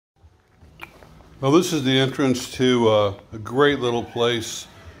Well, this is the entrance to a great little place.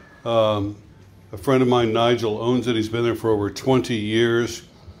 A friend of mine, Nigel, owns it. He's been there for over 20 years.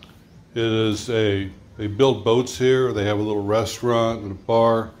 It is they build boats here. They have a little restaurant and a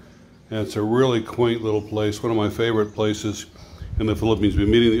bar, and it's a really quaint little place. One of my favorite places in the Philippines. We'll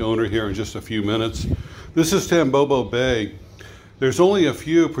be meeting the owner here in just a few minutes. This is Tambobo Bay. There's only a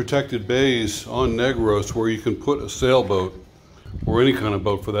few protected bays on Negros where you can put a sailboat, or any kind of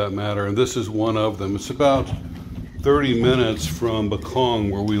boat for that matter, and this is one of them. It's about 30 minutes from Bakong,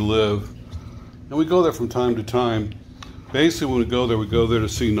 where we live, and we go there from time to time. Basically, when we go there to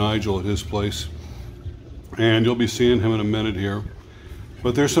see Nigel at his place, and you'll be seeing him in a minute here.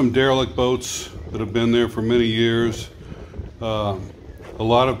 But there's some derelict boats that have been there for many years. A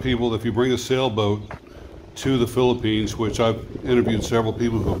lot of people, if you bring a sailboat to the Philippines, which I've interviewed several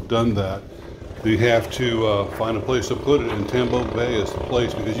people who have done that, you have to find a place to put it, and Tambobo Bay is the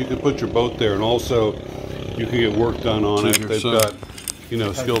place because you can put your boat there, and also you can get work done on it. They've got, you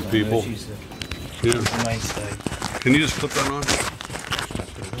know, skilled people. Yeah. Can you just flip that on?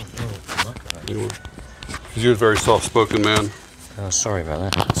 Because you're a very soft-spoken man. Oh, sorry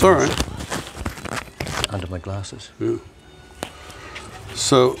about that. It's all right. Under my glasses. Yeah.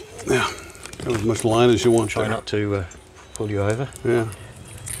 So, yeah, got as much line as you want. Try not to pull you over. Yeah.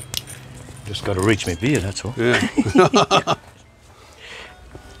 Just got to reach my beer, that's all. Yeah.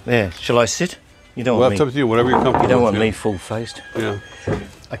 There, shall I sit? You don't Well, want it's me. up to you, whatever you're comfortable with. You don't want me full-faced. Yeah.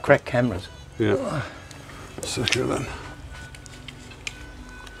 I crack cameras. Yeah. Sit here then.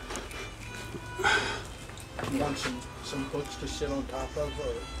 You want some books to sit on top of?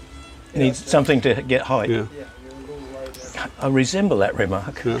 Or? Need something to get height. Yeah. Yeah, you're a little right. I resemble that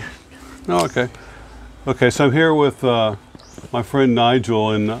remark. Yeah. Oh, okay. Okay, so I'm here with my friend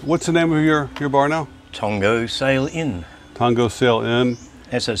Nigel, and what's the name of your bar now? Tongo Sail Inn. Tongo Sail Inn.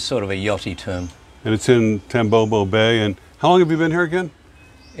 That's a sort of a yachty term. And it's in Tambobo Bay. And how long have you been here again?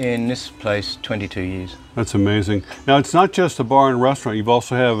 In this place, 22 years. That's amazing. Now, it's not just a bar and restaurant. You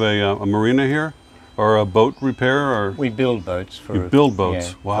also have a marina here, or a boat repair, or We build boats for. you build boats.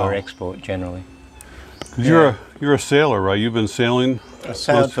 Yeah, Wow. for export generally. 'Cause you're a sailor, right? You've been sailing. I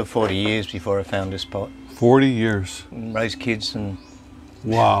sailed for 40 years before I found this spot. 40 years. And raised kids and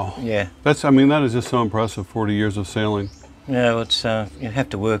Wow. yeah. I mean, that is just so impressive. 40 years of sailing. No, it's you have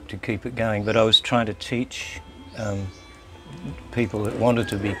to work to keep it going. But I was trying to teach people that wanted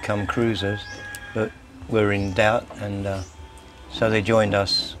to become cruisers, but were in doubt, and so they joined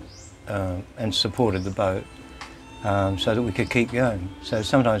us and supported the boat so that we could keep going. So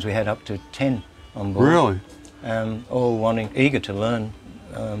sometimes we had up to 10 on board. Really? All eager to learn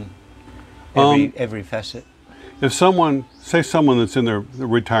every facet. If someone that's in their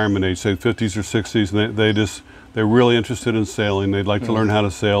retirement age, say 50s or 60s, and they're really interested in sailing, they'd like to learn how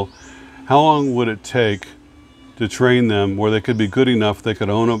to sail, how long would it take to train them where they could be good enough they could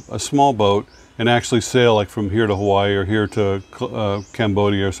own a small boat and actually sail, like from here to Hawaii or here to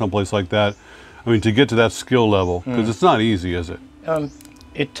Cambodia or someplace like that? I mean, to get to that skill level, because it's not easy, is it?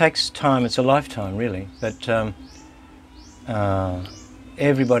 It takes time. It's a lifetime, really. But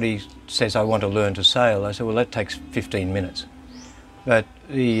everybody says, I want to learn to sail. I say, well, that takes 15 minutes. But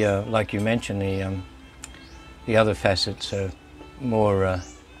like you mentioned, the other facets are more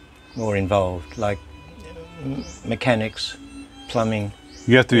involved, like mechanics, plumbing.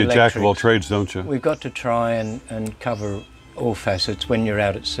 You have to be a jack of all trades, don't you? We've got to try and cover all facets when you're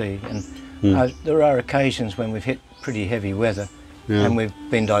out at sea. And there are occasions when we've hit pretty heavy weather, and we've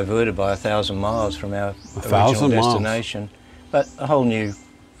been diverted by 1,000 miles from our original destination. But a whole new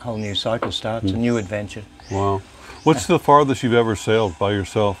cycle starts, a new adventure. Wow. What's the farthest you've ever sailed by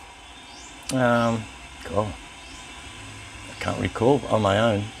yourself? God, I can't recall on my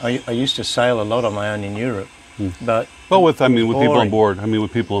own. I used to sail a lot on my own in Europe, but with people on board.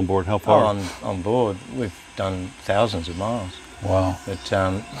 With people on board, how far? On board, we've done thousands of miles. Wow. But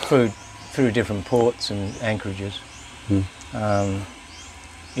through different ports and anchorages.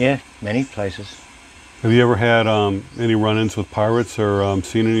 Yeah, many places. Have you ever had any run-ins with pirates, or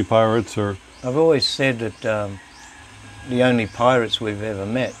seen any pirates, or? I've always said that the only pirates we've ever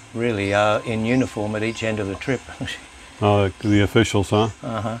met really are in uniform at each end of the trip. The officials, huh?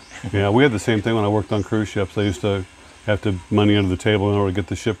 Uh-huh. Yeah, we had the same thing when I worked on cruise ships. They used to have to money under the table in order to get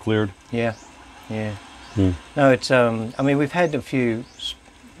the ship cleared. Yeah, yeah. No, it's. We've had a few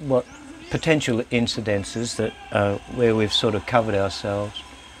potential incidences that where we've sort of covered ourselves.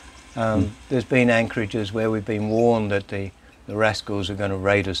 There's been anchorages where we've been warned that the rascals are going to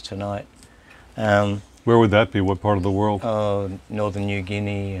raid us tonight. Where would that be? What part of the world? Northern New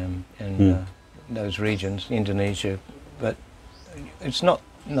Guinea and those regions, Indonesia. But it's not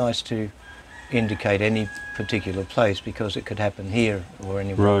nice to indicate any particular place because it could happen here or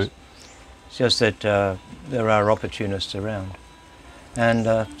anywhere else. Right. It's just that there are opportunists around.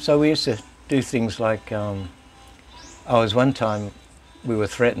 And so we used to do things like, one time we were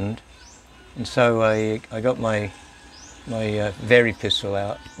threatened, and so I got my Very pistol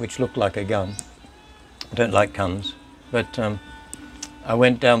out, which looked like a gun. I don't like guns, but I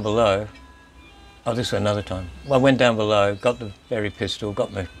went down below. Oh, this was another time. Well, I went down below, got the Very pistol,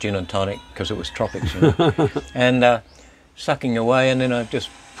 got my gin and tonic because it was tropics, you know, and sucking away, and then I just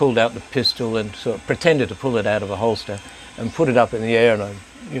pulled out the pistol and sort of pretended to pull it out of a holster and put it up in the air, and I,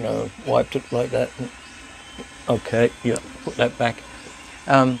 you know, wiped it like that. And, okay, yeah, put that back.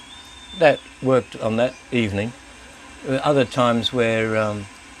 That worked on that evening. There were other times where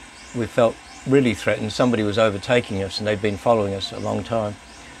we felt really threatened. Somebody was overtaking us and they'd been following us a long time.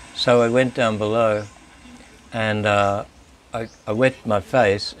 So I went down below and I wet my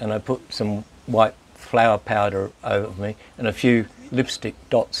face and I put some white flour powder over me and a few lipstick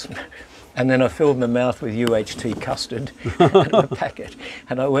dots. And then I filled my mouth with UHT custard and a packet.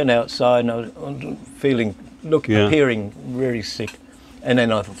 And I went outside and I was feeling, appearing really sick. And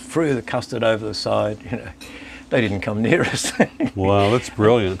then I threw the custard over the side, you know. They didn't come near us. Wow, that's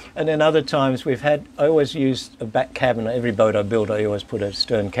brilliant. And then other times I always used a back cabin. Every boat I built, I always put a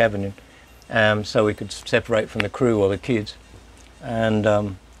stern cabin in, so we could separate from the crew or the kids. And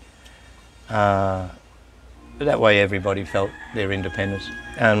that way everybody felt their independence.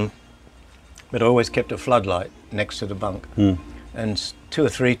 But I always kept a floodlight next to the bunk. And 2 or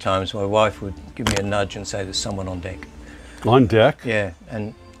 3 times my wife would give me a nudge and say, there's someone on deck. On deck? Yeah,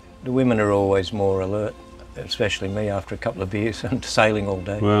 and the women are always more alert, especially me after a couple of beers and sailing all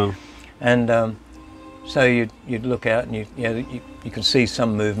day. Wow. And so you'd look out and you can see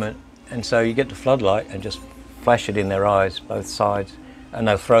some movement, and so you get the floodlight and just flash it in their eyes, both sides, and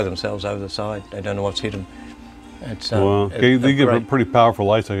they'll throw themselves over the side. They don't know what's hit them. It's, wow. They give pretty powerful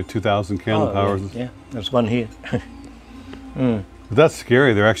lights, like a 2,000 candle power. Yeah, there's one here. But that's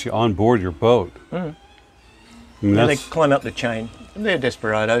scary. They're actually on board your boat. I mean, they climb up the chain. They're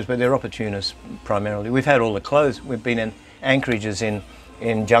desperados, but they're opportunists primarily. We've had all the clothes. We've been in anchorages in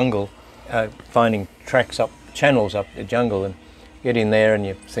jungle, finding tracks up, channels up the jungle, and get in there and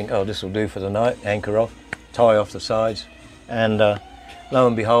you think, oh, this will do for the night, anchor off, tie off the sides, and lo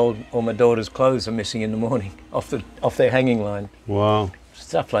and behold, all my daughter's clothes are missing in the morning off their hanging line. Wow.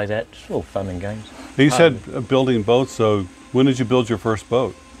 Stuff like that. It's all fun and games. You said building boats, so when did you build your first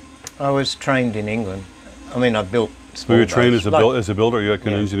boat? I was trained in England. I mean, I built small boats. Were you trained as a builder? Are you like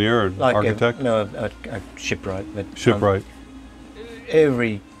an engineer or architect? No, a shipwright. But, shipwright.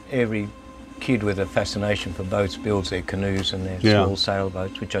 Every kid with a fascination for boats builds their canoes and their small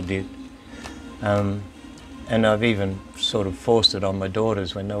sailboats, which I did. And I've even sort of forced it on my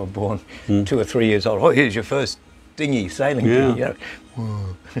daughters when they were born, 2 or 3 years old. Oh, here's your first dinghy, sailing dinghy. You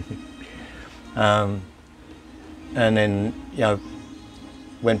know. And then, you know,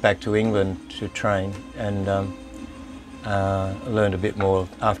 went back to England to train and learned a bit more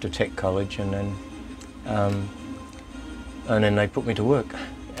after tech college, and then they put me to work.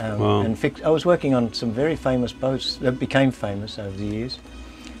 And I was working on some very famous boats that became famous over the years.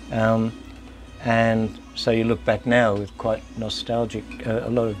 And so you look back now with quite nostalgic, a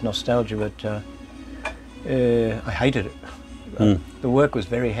lot of nostalgia, but I hated it. The work was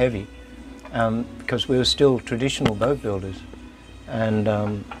very heavy because we were still traditional boat builders, and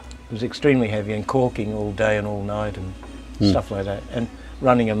it was extremely heavy, and caulking all day and all night and stuff like that, and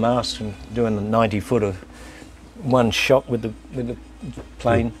running a mast and doing the 90-foot of one shot with the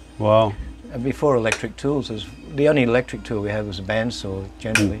plane. Wow. And before electric tools, the only electric tool we had was a bandsaw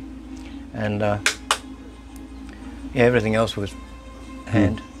generally, and everything else was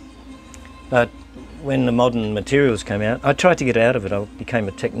hand. But when the modern materials came out, I tried to get out of it. I became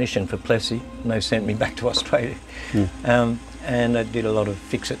a technician for Plessy, and they sent me back to Australia. And I did a lot of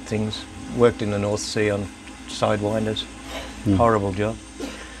fix-it things, worked in the North Sea on sidewinders, horrible job.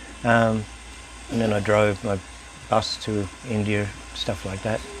 And then I drove my bus to India, stuff like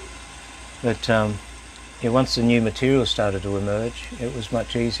that. But once the new materials started to emerge, it was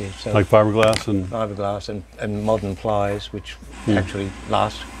much easier. So like fiberglass and... Fiberglass and modern plies, which actually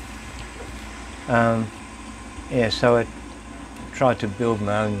last. So I tried to build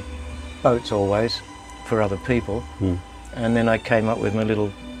my own boats always for other people. And then I came up with my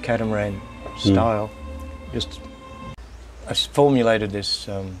little catamaran style. I formulated this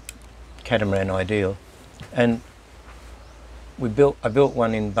catamaran ideal, and I built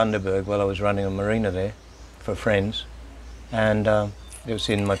one in Bundaberg while I was running a marina there for friends, and it was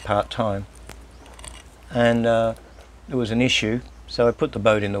in my part-time. And there was an issue, So I put the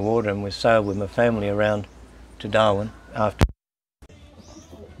boat in the water and we sailed with my family around to Darwin after.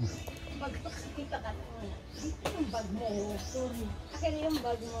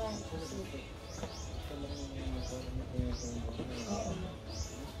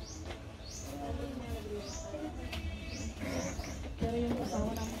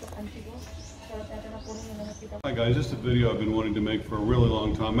 Hi guys, just a video I've been wanting to make for a really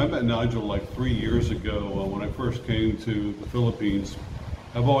long time. I met Nigel like 3 years ago when I first came to the Philippines.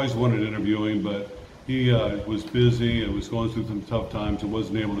 I've always wanted to interview him, but he was busy and was going through some tough times and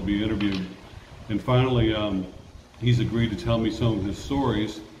wasn't able to be interviewed. And finally, he's agreed to tell me some of his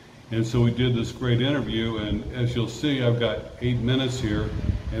stories. And so we did this great interview, and as you'll see, I've got 8 minutes here,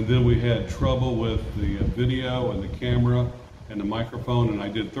 and then we had trouble with the video and the camera and the microphone, and I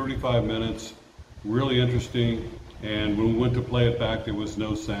did 35 minutes. Really interesting, and when we went to play it back, there was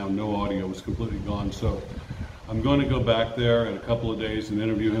no sound, no audio, it was completely gone. So I'm going to go back there in a couple of days and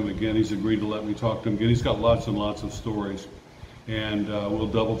interview him again. He's agreed to let me talk to him again. He's got lots and lots of stories, and we'll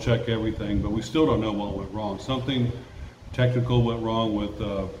double check everything, but we still don't know what went wrong. Something technical went wrong with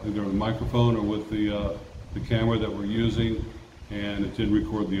either the microphone or with the camera that we're using, and it didn't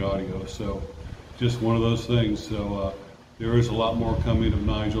record the audio. So just one of those things. So there is a lot more coming of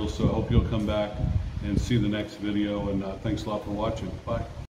Nigel, so I hope you'll come back and see the next video, and thanks a lot for watching. Bye.